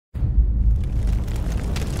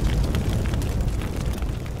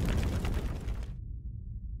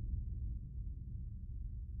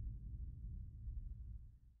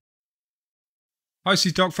Hi, this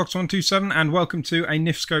is DarkFox127 and welcome to a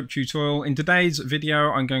NifSkope tutorial. In today's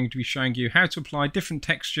video I'm going to be showing you how to apply different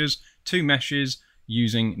textures to meshes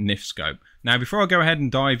using NifSkope. Now before I go ahead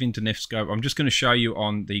and dive into NifSkope, I'm just going to show you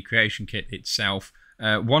on the creation kit itself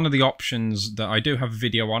one of the options that I do have a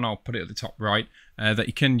video on, I'll put it at the top right, that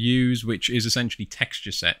you can use, which is essentially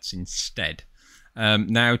texture sets instead.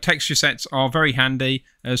 Now texture sets are very handy,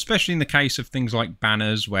 especially in the case of things like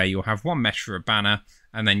banners where you'll have one mesh for a banner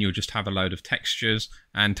and then you'll just have a load of textures,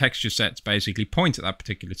 and texture sets basically point at that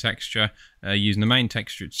particular texture using the main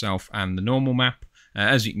texture itself and the normal map,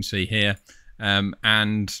 as you can see here,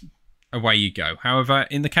 and away you go. However,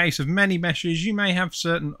 in the case of many meshes, you may have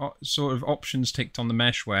certain sort of options ticked on the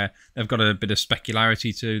mesh where they've got a bit of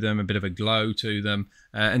specularity to them, a bit of a glow to them,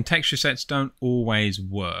 and texture sets don't always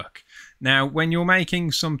work. Now, when you're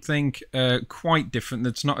making something quite different,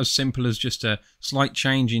 that's not as simple as just a slight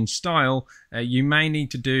change in style, you may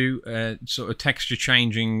need to do sort of texture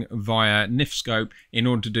changing via NifSkope in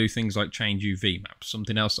order to do things like change UV maps.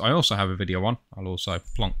 Something else I also have a video on. I'll also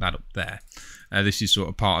plonk that up there. This is sort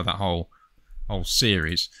of part of that whole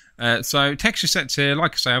series. So texture sets here,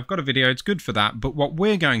 like I say, I've got a video, it's good for that, but what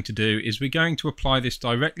we're going to do is we're going to apply this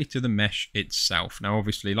directly to the mesh itself. Now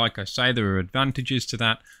obviously, like I say, there are advantages to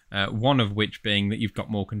that, one of which being that you've got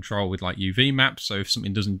more control with like UV maps, so if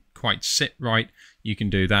something doesn't quite sit right, you can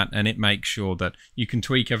do that, and it makes sure that you can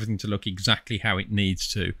tweak everything to look exactly how it needs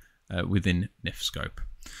to within NifSkope.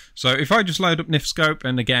 So if I just load up NifSkope,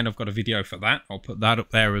 and again I've got a video for that, I'll put that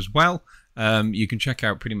up there as well. You can check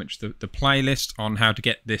out pretty much the playlist on how to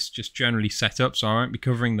get this just generally set up, so I won't be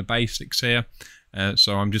covering the basics here.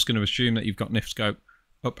 So I'm just going to assume that you've got NifSkope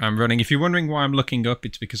up and running. If you're wondering why I'm looking up,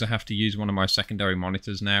 it's because I have to use one of my secondary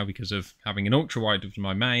monitors now because of having an ultra wide as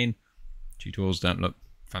my main. Tutorials don't look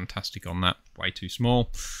fantastic on that, way too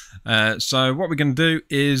small. So what we're going to do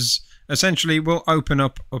is essentially we'll open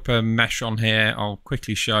up a mesh on here. I'll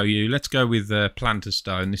quickly show you. Let's go with planter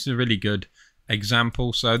stone. This is a really good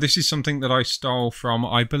example. So this is something that I stole from,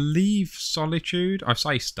 I believe, Solitude. I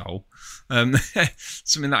say stole.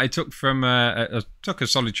 Something that I took from took a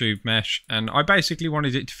Solitude mesh, and I basically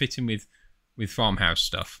wanted it to fit in with farmhouse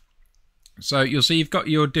stuff. So you'll see you've got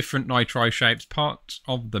your different nitri shapes, parts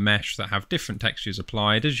of the mesh that have different textures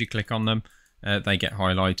applied. As you click on them, they get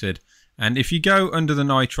highlighted. And if you go under the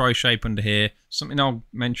nitri shape under here, something I'll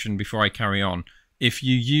mention before I carry on, if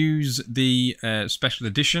you use the special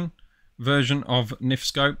edition version of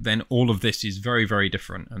NifSkope, then all of this is very, very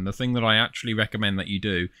different. And the thing that I actually recommend that you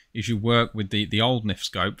do is you work with the old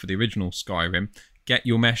NifSkope for the original Skyrim, get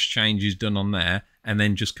your mesh changes done on there, and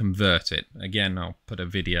then just convert it. Again, I'll put a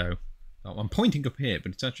video. I'm pointing up here,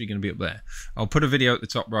 but it's actually going to be up there. I'll put a video at the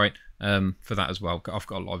top right for that as well. I've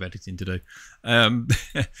got a lot of editing to do.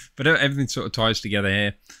 But everything sort of ties together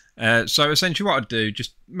here. So essentially what I'd do,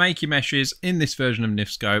 just make your meshes in this version of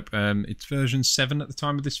NifSkope. It's version 7 at the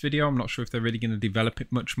time of this video. I'm not sure if they're really going to develop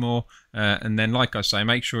it much more. And then, like I say,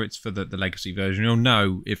 make sure it's for the legacy version. You'll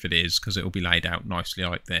know if it is because it will be laid out nicely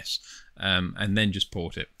like this. And then just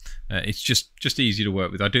port it. It's just easy to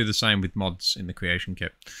work with. I do the same with mods in the creation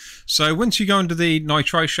kit. So once you go under the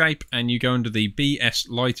nitri shape and you go under the BS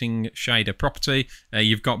lighting shader property,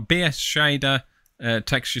 you've got BS shader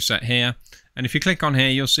texture set here. And if you click on here,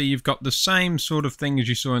 you'll see you've got the same sort of thing as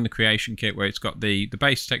you saw in the creation kit, where it's got the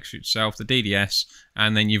base texture itself, the DDS,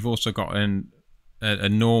 and then you've also got a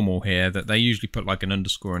normal here that they usually put like an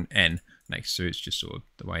underscore and N next to it. It's just sort of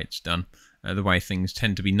the way it's done, the way things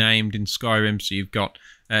tend to be named in Skyrim. So you've got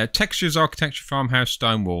textures, architecture, farmhouse,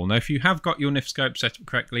 stone wall. Now, if you have got your NifSkope set up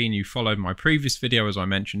correctly and you followed my previous video, as I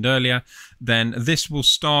mentioned earlier, then this will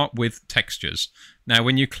start with textures. Now,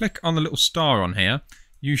 when you click on the little star on here,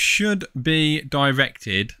 you should be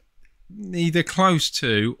directed either close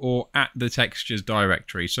to or at the textures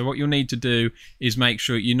directory. So what you'll need to do is make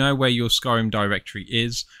sure you know where your Skyrim directory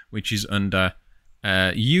is, which is under,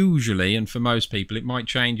 usually, and for most people, it might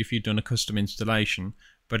change if you've done a custom installation,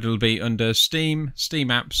 but it'll be under Steam, Steam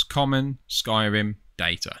Apps, Common, Skyrim,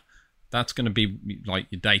 Data. That's going to be like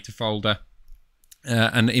your data folder.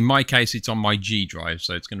 And in my case, it's on my G drive,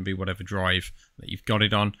 so it's going to be whatever drive that you've got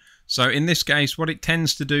it on. So in this case, what it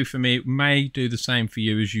tends to do for me, it may do the same for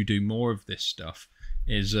you as you do more of this stuff,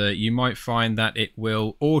 is you might find that it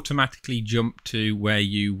will automatically jump to where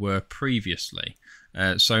you were previously.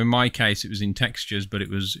 So in my case, it was in textures, but it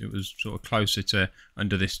was sort of closer to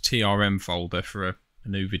under this TRM folder for a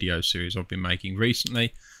new video series I've been making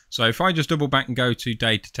recently. So if I just double back and go to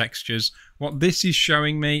data textures, what this is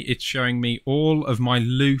showing me, it's showing me all of my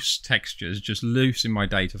loose textures, just loose in my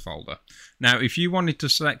data folder. Now, if you wanted to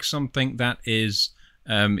select something that is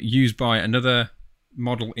used by another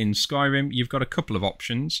model in Skyrim, you've got a couple of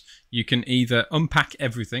options. You can either unpack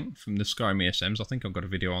everything from the Skyrim ESMs. I think I've got a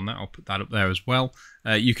video on that. I'll put that up there as well.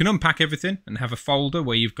 You can unpack everything and have a folder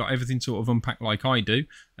where you've got everything sort of unpacked like I do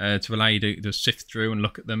to allow you to sift through and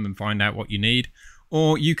look at them and find out what you need.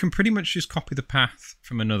 Or you can pretty much just copy the path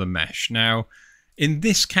from another mesh. Now, in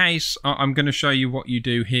this case, I'm going to show you what you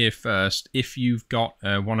do here first. If you've got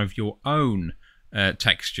one of your own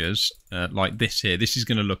textures like this here, this is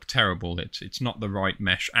going to look terrible. It's not the right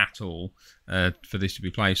mesh at all for this to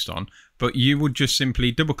be placed on, but you would just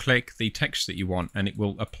simply double click the text that you want and it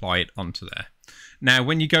will apply it onto there. Now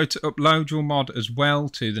when you go to upload your mod as well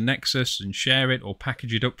to the Nexus and share it or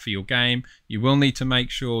package it up for your game, you will need to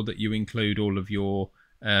make sure that you include all of your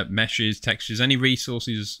meshes, textures, any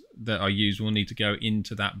resources that I use will need to go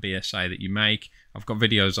into that BSA that you make. I've got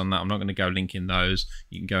videos on that. I'm not going to go linking those.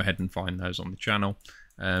 You can go ahead and find those on the channel.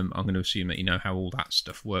 I'm going to assume that you know how all that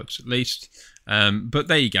stuff works at least. But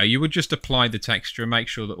there you go. You would just apply the texture and make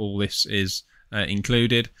sure that all this is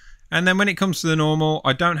included. And then when it comes to the normal,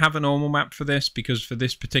 I don't have a normal map for this because for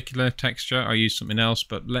this particular texture I use something else.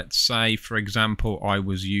 But let's say, for example, I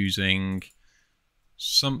was using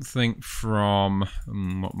something from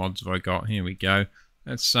what mods have I got? Here we go.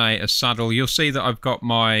 Let's say a saddle. You'll see that I've got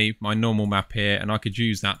my normal map here, and I could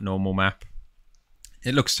use that normal map.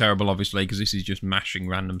 It looks terrible, obviously, because this is just mashing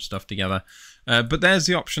random stuff together. But there's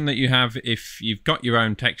the option that you have if you've got your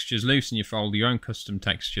own textures, loose in your folder, your own custom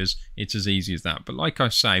textures. It's as easy as that. But like I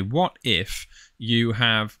say, what if you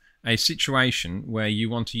have a situation where you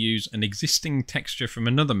want to use an existing texture from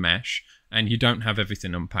another mesh and you don't have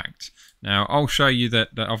everything unpacked? Now, I'll show you that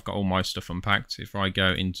I've got all my stuff unpacked. If I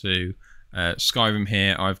go into Skyrim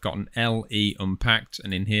here, I've got an LE unpacked,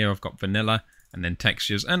 and in here I've got vanilla and then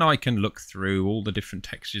textures, and I can look through all the different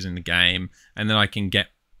textures in the game, and then I can get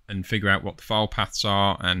and figure out what the file paths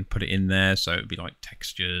are and put it in there. So it would be like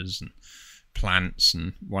textures and plants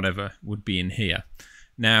and whatever would be in here.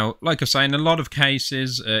 Now, like I say, in a lot of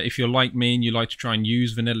cases, if you're like me and you like to try and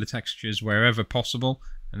use vanilla textures wherever possible,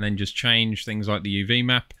 and then just change things like the UV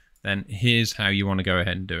map, then here's how you want to go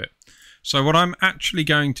ahead and do it. So what I'm actually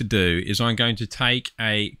going to do is I'm going to take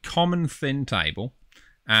a common thin table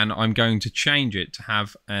and I'm going to change it to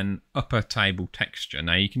have an upper table texture.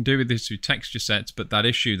 Now you can do this with texture sets, but that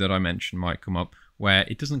issue that I mentioned might come up where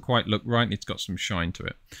it doesn't quite look right and it's got some shine to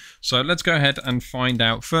it. So let's go ahead and find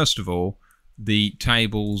out, first of all, the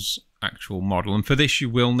table's actual model. And for this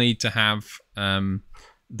you will need to have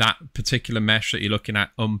that particular mesh that you're looking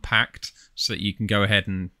at unpacked so that you can go ahead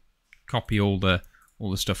and copy all the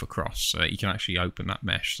stuff across so that you can actually open that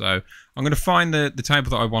mesh. So I'm going to find the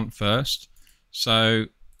table that I want first. So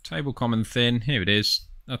table common thin, here it is.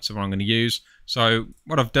 That's the one I'm going to use. So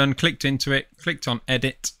what I've done, clicked into it, clicked on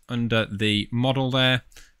edit under the model there,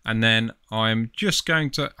 and then I'm just going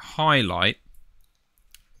to highlight,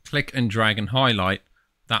 click and drag and highlight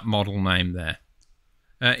that model name there.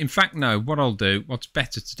 In fact, no, what I'll do, what's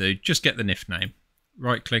better to do, just get the NIF name.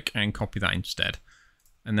 Right click and copy that instead.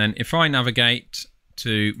 And then if I navigate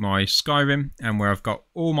to my Skyrim and where I've got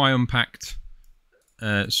all my unpacked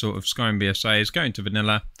sort of Skyrim BSAs, go into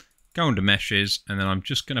vanilla, go under meshes, and then I'm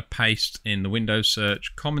just going to paste in the Windows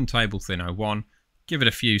search common table thin 01, give it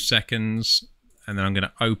a few seconds, and then I'm going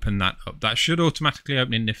to open that up. That should automatically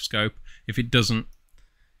open in NifSkope. If it doesn't,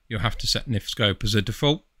 you'll have to set NifSkope as a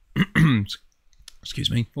default.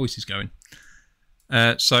 Excuse me, voice is going.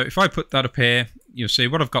 So if I put that up here, you'll see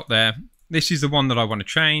what I've got there. This is the one that I want to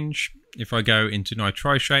change. If I go into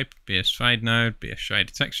Nitri Shape, BS Fade Node, BS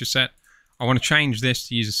Shader Texture Set, I want to change this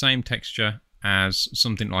to use the same texture as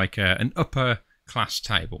something like an upper class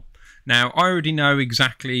table. Now, I already know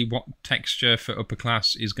exactly what texture for upper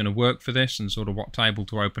class is going to work for this and sort of what table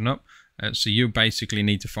to open up. So you basically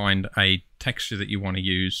need to find a texture that you want to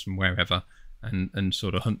use from wherever and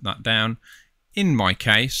sort of hunt that down. In my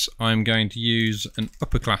case, I'm going to use an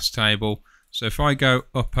upper class table. So if I go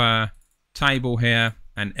upper table here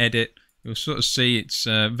and edit, you'll sort of see it's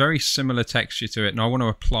a very similar texture to it, and I want to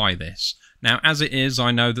apply this. Now, as it is,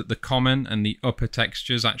 I know that the common and the upper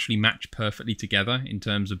textures actually match perfectly together in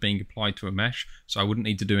terms of being applied to a mesh, so I wouldn't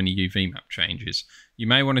need to do any UV map changes. You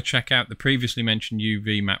may want to check out the previously mentioned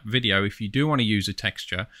UV map video if you do want to use a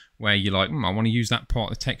texture where you're like, I want to use that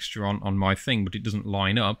part of the texture on my thing, but it doesn't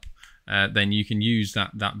line up. Then you can use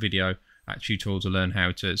that video, that tutorial, to learn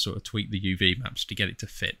how to sort of tweak the UV maps to get it to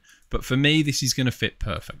fit. But for me, this is going to fit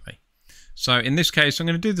perfectly. So in this case, I'm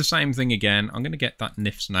going to do the same thing again. I'm going to get that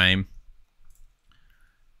NIF's name,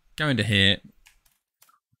 go into here,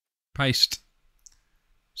 paste,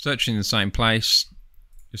 search in the same place,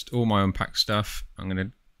 just all my unpacked stuff. I'm going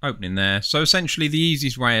to opening there. So essentially the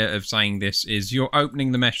easiest way of saying this is you're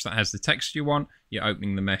opening the mesh that has the text you want, you're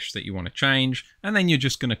opening the mesh that you want to change, and then you're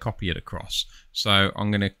just going to copy it across. So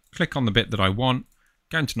I'm going to click on the bit that I want,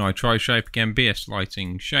 go into NifSkope again, BS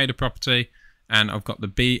lighting shader property, and I've got the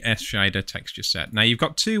BS shader texture set. Now you've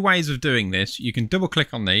got two ways of doing this. You can double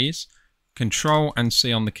click on these, Control and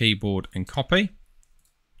C on the keyboard and copy.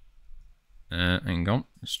 Hang on,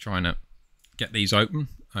 just trying to get these open,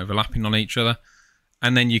 overlapping on each other.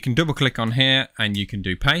 And then you can double click on here and you can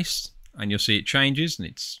do paste, and you'll see it changes and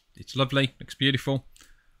it's lovely, looks beautiful.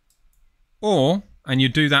 Or, and you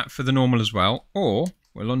do that for the normal as well, or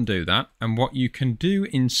we'll undo that, and what you can do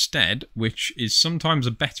instead, which is sometimes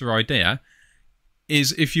a better idea,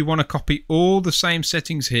 is if you want to copy all the same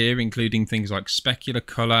settings here, including things like specular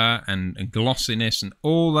color and glossiness and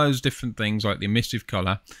all those different things like the emissive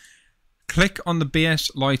color, click on the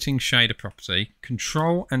BS lighting shader property,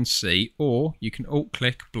 Control and C, or you can alt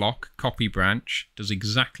click block, copy branch, does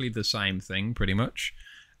exactly the same thing pretty much.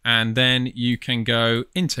 And then you can go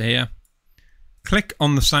into here, click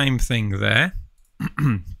on the same thing there,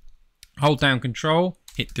 hold down Control,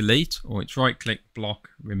 hit delete, or it's right click, block,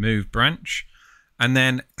 remove branch, and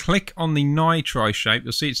then click on the NifSkope.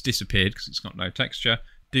 You'll see it's disappeared because it's got no texture.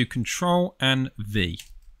 Do Control and V.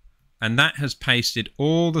 And that has pasted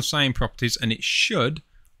all the same properties, and it should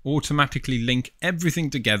automatically link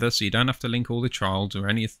everything together so you don't have to link all the childs or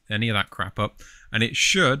any of that crap up. And it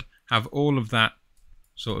should have all of that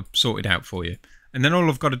sort of sorted out for you. And then all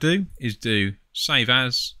I've got to do is do Save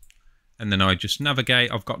As, and then I just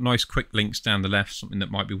navigate. I've got nice quick links down the left, something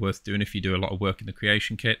that might be worth doing if you do a lot of work in the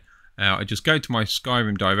creation kit. I just go to my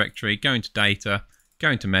Skyrim directory, go into Data, go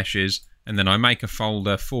into Meshes, and then I make a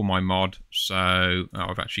folder for my mod. So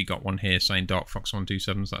I've actually got one here saying Dark Fox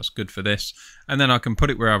 127, so that's good for this. And then I can put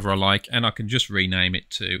it wherever I like, and I can just rename it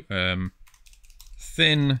to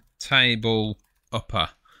Thin Table Upper.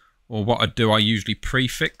 Or what I do, I usually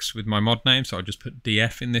prefix with my mod name, so I just put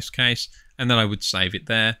DF in this case, and then I would save it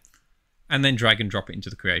there, and then drag and drop it into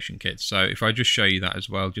the creation kit. So if I just show you that as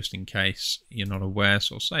well, just in case you're not aware,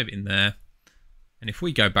 so I'll save it in there. And if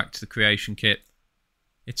we go back to the creation kit,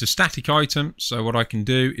 it's a static item, so what I can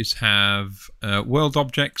do is have world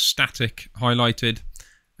objects static highlighted,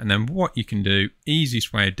 and then what you can do,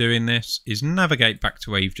 easiest way of doing this, is navigate back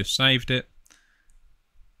to where you've just saved it,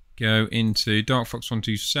 go into Dark Fox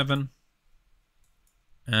 127,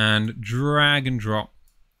 and drag and drop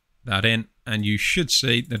that in, and you should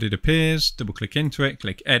see that it appears. Double click into it,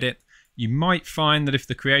 click edit. You might find that if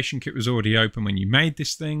the creation kit was already open when you made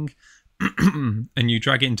this thing and you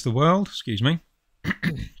drag it into the world, excuse me,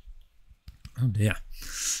 oh dear,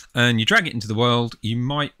 and you drag it into the world, you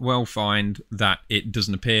might well find that it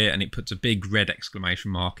doesn't appear and it puts a big red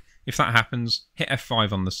exclamation mark. If that happens, hit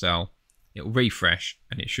F5 on the cell, it'll refresh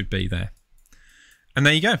and it should be there. And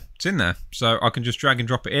there you go, it's in there. So I can just drag and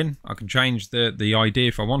drop it in. I can change the ID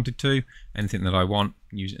if I wanted to. Anything that I want,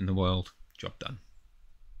 use it in the world, job done.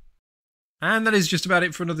 And that is just about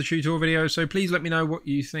it for another tutorial video, so please let me know what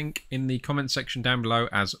you think in the comment section down below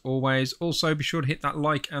as always. Also be sure to hit that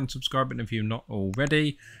like and subscribe button if you're not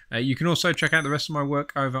already. You can also check out the rest of my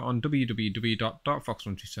work over on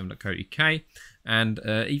www.darkfox127.co.uk, and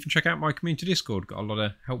even check out my community Discord. Got a lot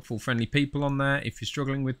of helpful, friendly people on there if you're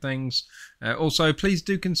struggling with things. Also please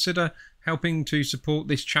do consider helping to support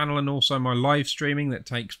this channel and also my live streaming that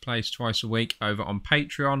takes place twice a week over on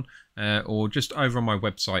Patreon, or just over on my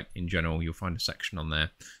website in general. You'll find a section on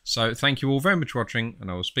there. So thank you all very much for watching,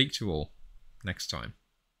 and I will speak to you all next time.